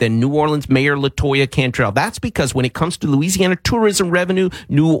pandemic than New Orleans Mayor LaToya Cantrell. That's because when it comes to Louisiana tourism revenue,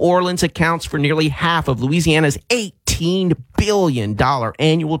 New Orleans accounts for nearly half of Louisiana's $18 billion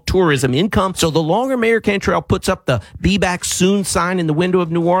annual tourism income. So the longer Mayor Cantrell puts up the "Be Back Soon" sign in the window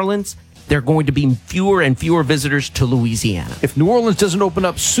of New Orleans, there are going to be fewer and fewer visitors to Louisiana. If New Orleans doesn't open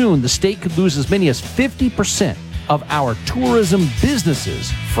up soon, the state could lose as many as 50% of our tourism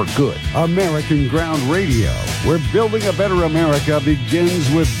businesses for good. American Ground Radio, where building a better America begins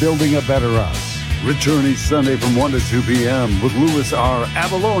with building a better us. Return each Sunday from 1 to 2 p.m. with Louis R.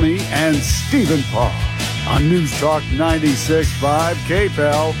 Avalone and Stephen Parr on News Talk 96.5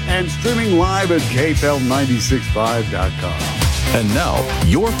 KPEL and streaming live at KPEL965.com. And now,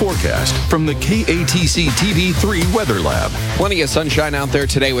 your forecast from the KATC TV3 Weather Lab. Plenty of sunshine out there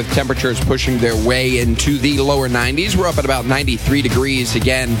today with temperatures pushing their way into the lower 90s. We're up at about 93 degrees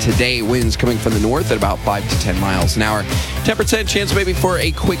again today. Winds coming from the north at about 5 to 10 miles an hour. 10% chance maybe for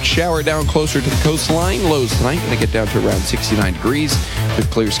a quick shower down closer to the coastline. Lows tonight going to get down to around 69 degrees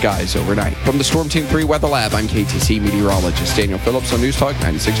with clear skies overnight. From the Storm Team 3 Weather Lab, I'm KATC meteorologist Daniel Phillips on News Talk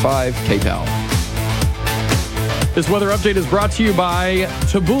 96.5 KPEL. This weather update is brought to you by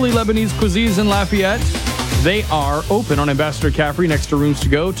Tabbouleh Lebanese Cuisines in Lafayette. They are open on Ambassador Caffrey next to Rooms to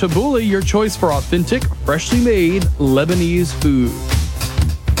Go. Tabbouleh, your choice for authentic, freshly made Lebanese food.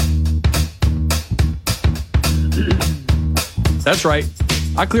 That's right.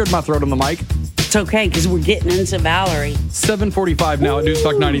 I cleared my throat on the mic. It's okay, because we're getting into Valerie. 7:45 now at News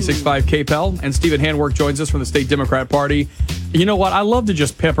Talk 96.5 KPEL. And Stephen Handwerk joins us from the State Democrat Party. You know what? I love to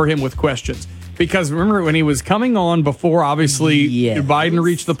just pepper him with questions. Because remember when he was coming on before, obviously, Biden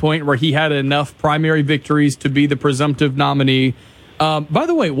reached the point where he had enough primary victories to be the presumptive nominee. By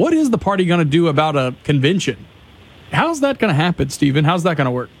the way, what is the party going to do about a convention? How's that going to happen, Stephen? How's that going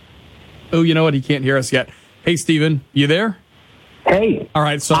to work? Oh, you know what? He can't hear us yet. Hey, Stephen, you there? Hey. All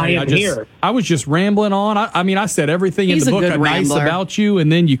right, sorry. I am here. I was just rambling on. I mean, I said everything in the book nice about you,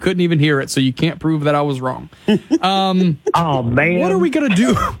 and then you couldn't even hear it, so you can't prove that I was wrong. Oh, man. What are we going to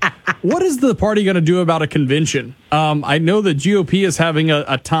do? What is the party going to do about a convention? I know the GOP is having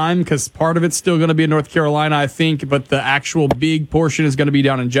a time because part of it's still going to be in North Carolina, I think, but the actual big portion is going to be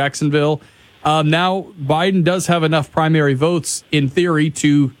down in Jacksonville. Now, Biden does have enough primary votes, in theory,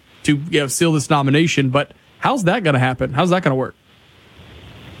 to seal this nomination, but how's that going to happen? How's that going to work?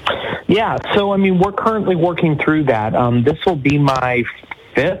 Yeah, so, I mean, we're currently working through that. This will be my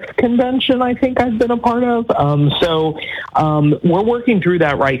fifth convention I think I've been a part of. So we're working through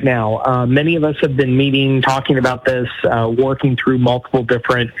that right now. Many of us have been meeting, talking about this, working through multiple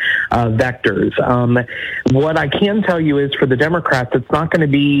different vectors. What I can tell you is for the Democrats, it's not going to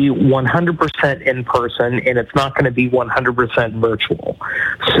be 100% in person, and it's not going to be 100% virtual.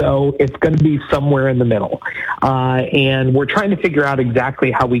 So it's going to be somewhere in the middle. And we're trying to figure out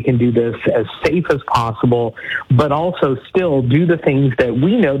exactly how we can do this as safe as possible, but also still do the things that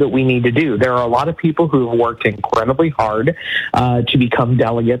we know that we need to do. There are a lot of people who have worked incredibly hard to become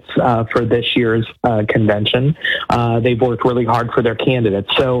delegates for this year's convention. They've worked really hard for their candidates.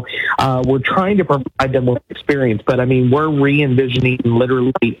 So we're trying to provide them with experience. But, I mean, we're re-envisioning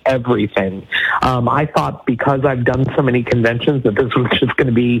literally everything. I thought because I've done so many conventions that this was just going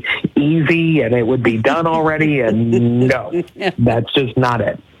to be easy and it would be done already. And no, that's just not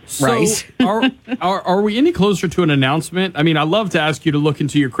it. So are we any closer to an announcement? I mean, I'd love to ask you to look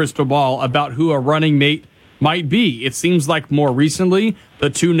into your crystal ball about who a running mate might be. It seems like more recently, the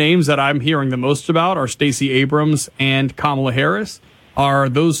two names that I'm hearing the most about are Stacey Abrams and Kamala Harris. Are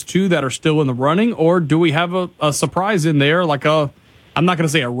those two that are still in the running, or do we have a surprise in there, like I'm not going to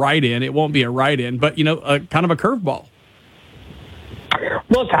say a write-in, it won't be a write-in, but, a kind of a curveball?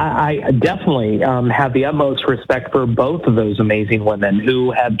 Look, I definitely have the utmost respect for both of those amazing women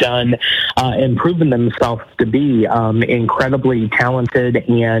who have done and proven themselves to be incredibly talented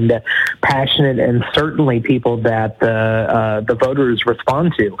and passionate, and certainly people that the voters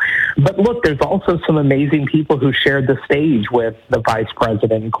respond to. But look, there's also some amazing people who shared the stage with the vice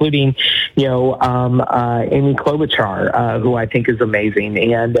president, including, Amy Klobuchar, who I think is amazing,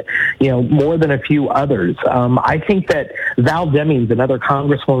 and, more than a few others. I think that Val Demings, another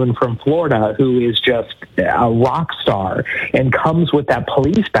congresswoman from Florida, who is just a rock star and comes with that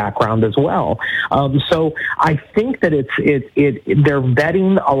police background as well. So I think that they're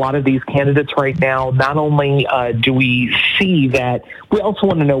vetting a lot of these candidates right now. Not only do we see that, we also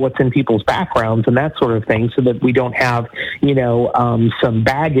want to know what's in people's backgrounds and that sort of thing, so that we don't have, some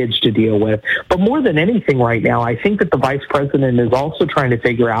baggage to deal with. But more than anything right now, I think that the vice president is also trying to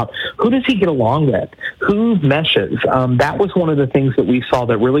figure out, who does he get along with? Who meshes? That was one of the things that we saw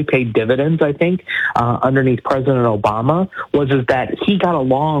that really paid dividends, I think, underneath President Obama, was that he got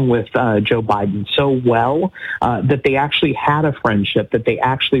along with Joe Biden so well that they actually had a friendship, that they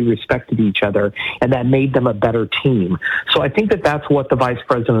actually respected each other, and that made them a better team. So I think that that's what the vice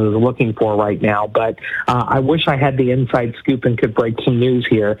president is looking for right now. But I wish I had the inside scoop and could break some news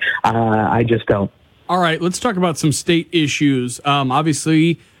here. I just don't. All right, let's talk about some state issues.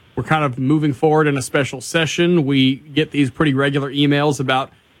 Obviously, we're kind of moving forward in a special session. We get these pretty regular emails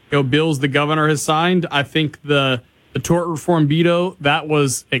about bills the governor has signed. I think the tort reform veto, that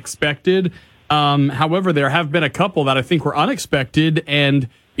was expected. However, there have been a couple that I think were unexpected, and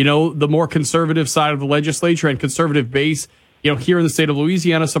the more conservative side of the legislature and conservative base, here in the state of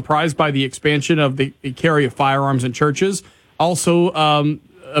Louisiana, surprised by the expansion of the carry of firearms in churches. Also,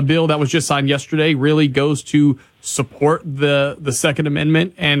 a bill that was just signed yesterday really goes to support the Second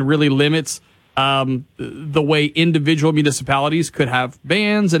Amendment and really limits the way individual municipalities could have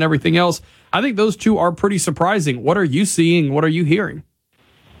bans and everything else. I think those two are pretty surprising. What are you seeing? What are you hearing?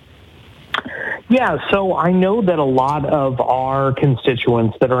 Yeah, so I know that a lot of our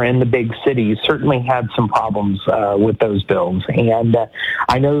constituents that are in the big cities certainly had some problems with those bills. And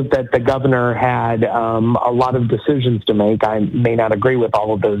I know that the governor had a lot of decisions to make. I may not agree with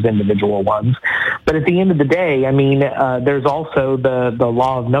all of those individual ones. But at the end of the day, I mean, there's also the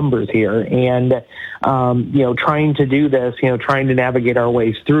law of numbers here. And, trying to do this, trying to navigate our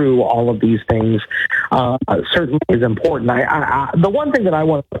ways through all of these things certainly is important. The one thing that I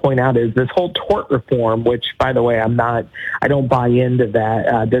want to point out is this whole tort reform, which, by the way, I don't buy into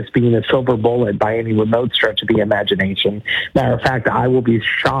that, this being a silver bullet by any remote stretch of the imagination. Matter of fact, I will be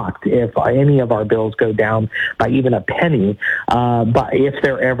shocked if any of our bills go down by even a penny, but if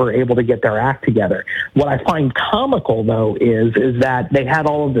they're ever able to get their act together. What I find comical, though, is that they had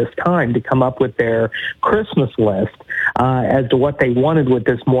all of this time to come up with their Christmas list as to what they wanted with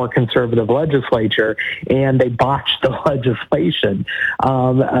this more conservative legislature, and they botched the legislation,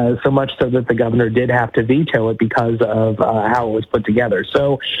 so much so that the governor did have to veto it because of how it was put together.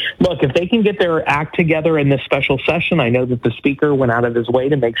 So, look, if they can get their act together in this special session, I know that the speaker went out of his way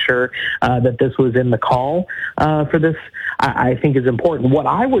to make sure that this was in the call for this, I think is important. What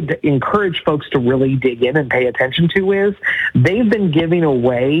I would encourage folks to really dig in and pay attention to is they've been giving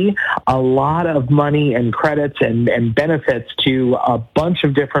away a lot of money and credits and benefits to a bunch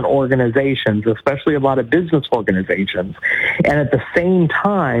of different organizations, especially a lot of business organizations. And at the same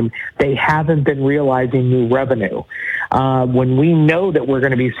time, they haven't been realizing new revenue. When we know that we're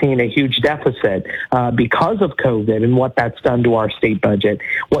going to be seeing a huge deficit because of COVID and what that's done to our state budget,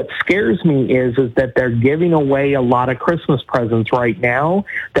 what scares me is that they're giving away a lot of Christmas presents right now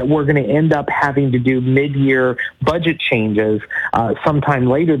that we're going to end up having to do mid-year budget changes sometime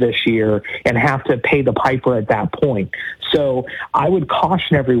later this year and have to pay the piper at that point. So I would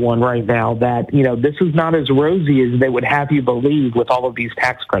caution everyone right now that, this is not as rosy as they would have you believe with all of these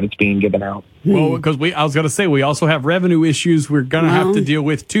tax credits being given out. Well, because I was going to say, we also have revenue issues we're going to have to deal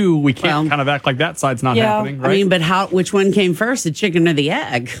with, too. We can't kind of act like that side's not happening, right? I mean, but which one came first, the chicken or the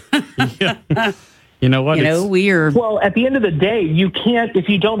egg? You know what? Well, at the end of the day, you can't, if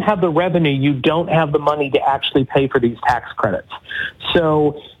you don't have the revenue, you don't have the money to actually pay for these tax credits.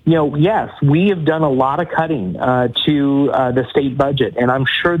 So, yes, we have done a lot of cutting to the state budget, and I'm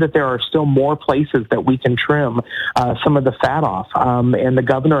sure that there are still more places that we can trim some of the fat off. And the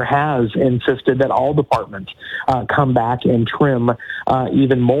governor has insisted that all departments come back and trim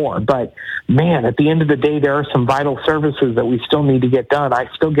even more. But, man, at the end of the day, there are some vital services that we still need to get done. I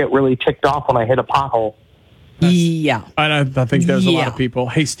still get really ticked off when I hit a pothole. Yeah. I think there's a lot of people.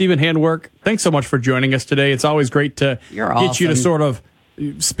 Hey, Stephen Handwerk, thanks so much for joining us today. It's always great to get you to sort of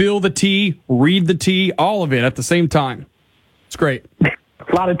spill the tea, read the tea, all of it at the same time. It's great. A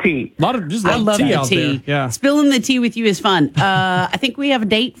lot of tea. I love tea out there. Yeah. Spilling the tea with you is fun. I think we have a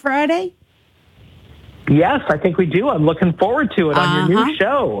date Friday. Yes, I think we do. I'm looking forward to it on your new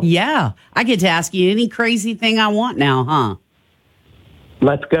show. Yeah. I get to ask you any crazy thing I want now, huh?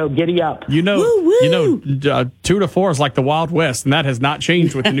 Let's go. Giddy up. 2 to 4 is like the Wild West, and that has not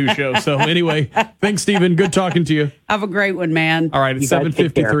changed with the new show. So anyway, thanks, Stephen. Good talking to you. Have a great one, man. All right, it's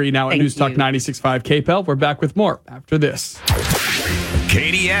 7:53 now at News Talk 96.5 KPEL. We're back with more after this.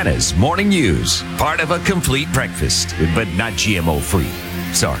 Acadiana's Morning News, part of a complete breakfast, but not GMO-free.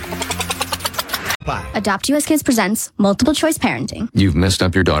 Sorry. Adopt US Kids presents Multiple Choice Parenting. You've messed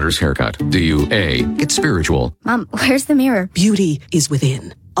up your daughter's haircut. Do you A, get spiritual? Mom, where's the mirror? Beauty is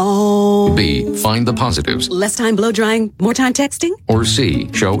within. Oh. B, find the positives? Less time blow drying, more time texting? Or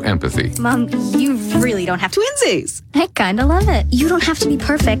C, show empathy? Mom, you really don't have to. Twinsies. I kinda love it. You don't have to be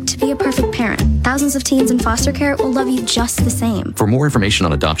perfect to be a perfect parent. Thousands of teens in foster care will love you just the same. For more information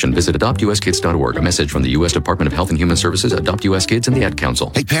on adoption, visit adoptuskids.org. A message from the U.S. Department of Health and Human Services, Adopt U.S. Kids, and the Ad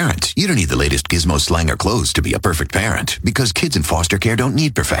Council. Hey, parents, you don't need the latest gizmo slang or clothes to be a perfect parent, because kids in foster care don't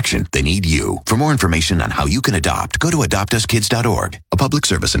need perfection. They need you. For more information on how you can adopt, go to adoptuskids.org. A public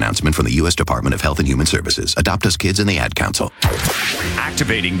service announcement from the U.S. Department of Health and Human Services, Adopt Us Kids, and the Ad Council.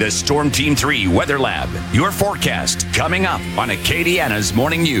 Activating the Storm Team 3 Weather Lab. Your forecast coming up on Acadiana's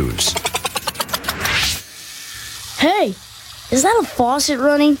Morning News. Hey, is that a faucet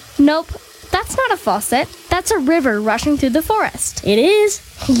running? Nope, that's not a faucet. That's a river rushing through the forest. It is?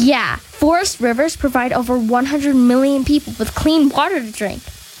 Yeah, forest rivers provide over 100 million people with clean water to drink.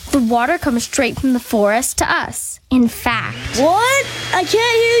 The water comes straight from the forest to us. In fact... What? I can't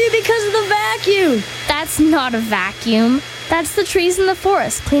hear you because of the vacuum. That's not a vacuum. That's the trees in the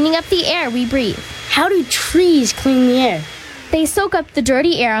forest cleaning up the air we breathe. How do trees clean the air? They soak up the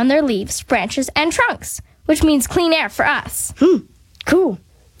dirty air on their leaves, branches, and trunks, which means clean air for us. Cool.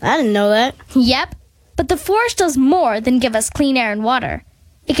 I didn't know that. Yep. But the forest does more than give us clean air and water.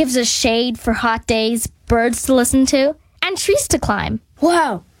 It gives us shade for hot days, birds to listen to, and trees to climb.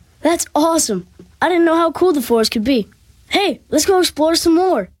 Wow. That's awesome. I didn't know how cool the forest could be. Hey, let's go explore some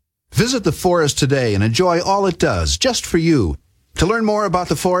more. Visit the forest today and enjoy all it does, just for you. To learn more about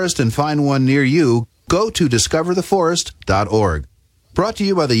the forest and find one near you, go to discovertheforest.org. Brought to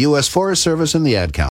you by the U.S. Forest Service and the Ad Council.